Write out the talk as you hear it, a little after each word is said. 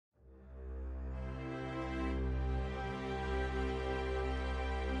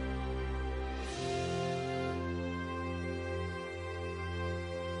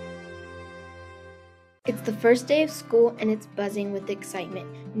It's the first day of school and it's buzzing with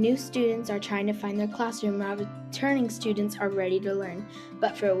excitement. New students are trying to find their classroom while returning students are ready to learn.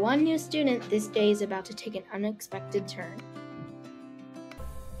 But for one new student, this day is about to take an unexpected turn.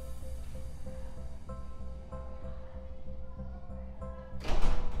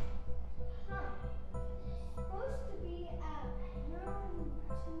 Supposed to be at room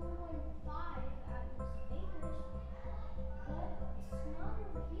 215 at Miss Baker's, but it's not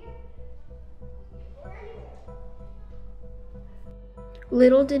over here or anywhere.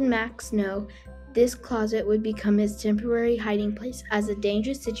 Little did Max know this closet would become his temporary hiding place as a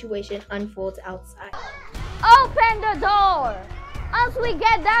dangerous situation unfolds outside. Open the door! Once we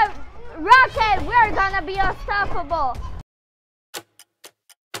get that rocket, we're gonna be unstoppable.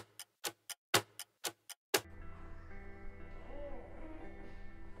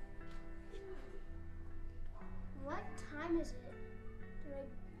 What time is it?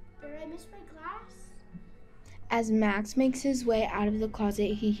 Did I miss my class? As Max makes his way out of the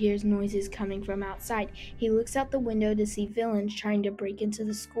closet, he hears noises coming from outside. He looks out the window to see villains trying to break into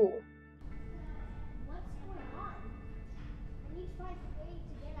the school. What's going on? I need to find a way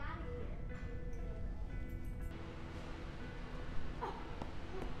to get out of here.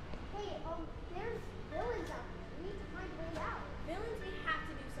 Hey, there's villains out there. We need to find a way out. Villains, we have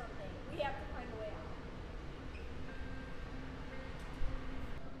to do something. We have to find a way out.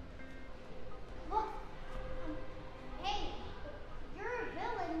 Look, hey, you're a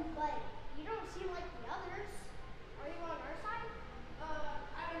villain, but you don't seem like the others. Are you on our side?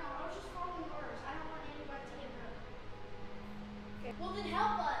 I don't know. I was just following orders. I don't want anybody to get hurt. Okay. Well, then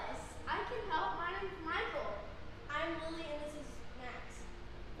help us. I can help. My name's Michael. I'm Lily, and this is Max.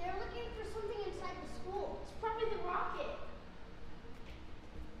 They're looking for something inside the school. It's probably the rocket.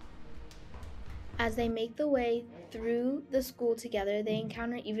 As they make the way through the school together, they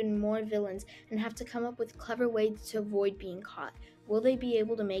encounter even more villains and have to come up with clever ways to avoid being caught. Will they be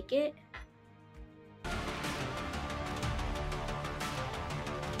able to make it?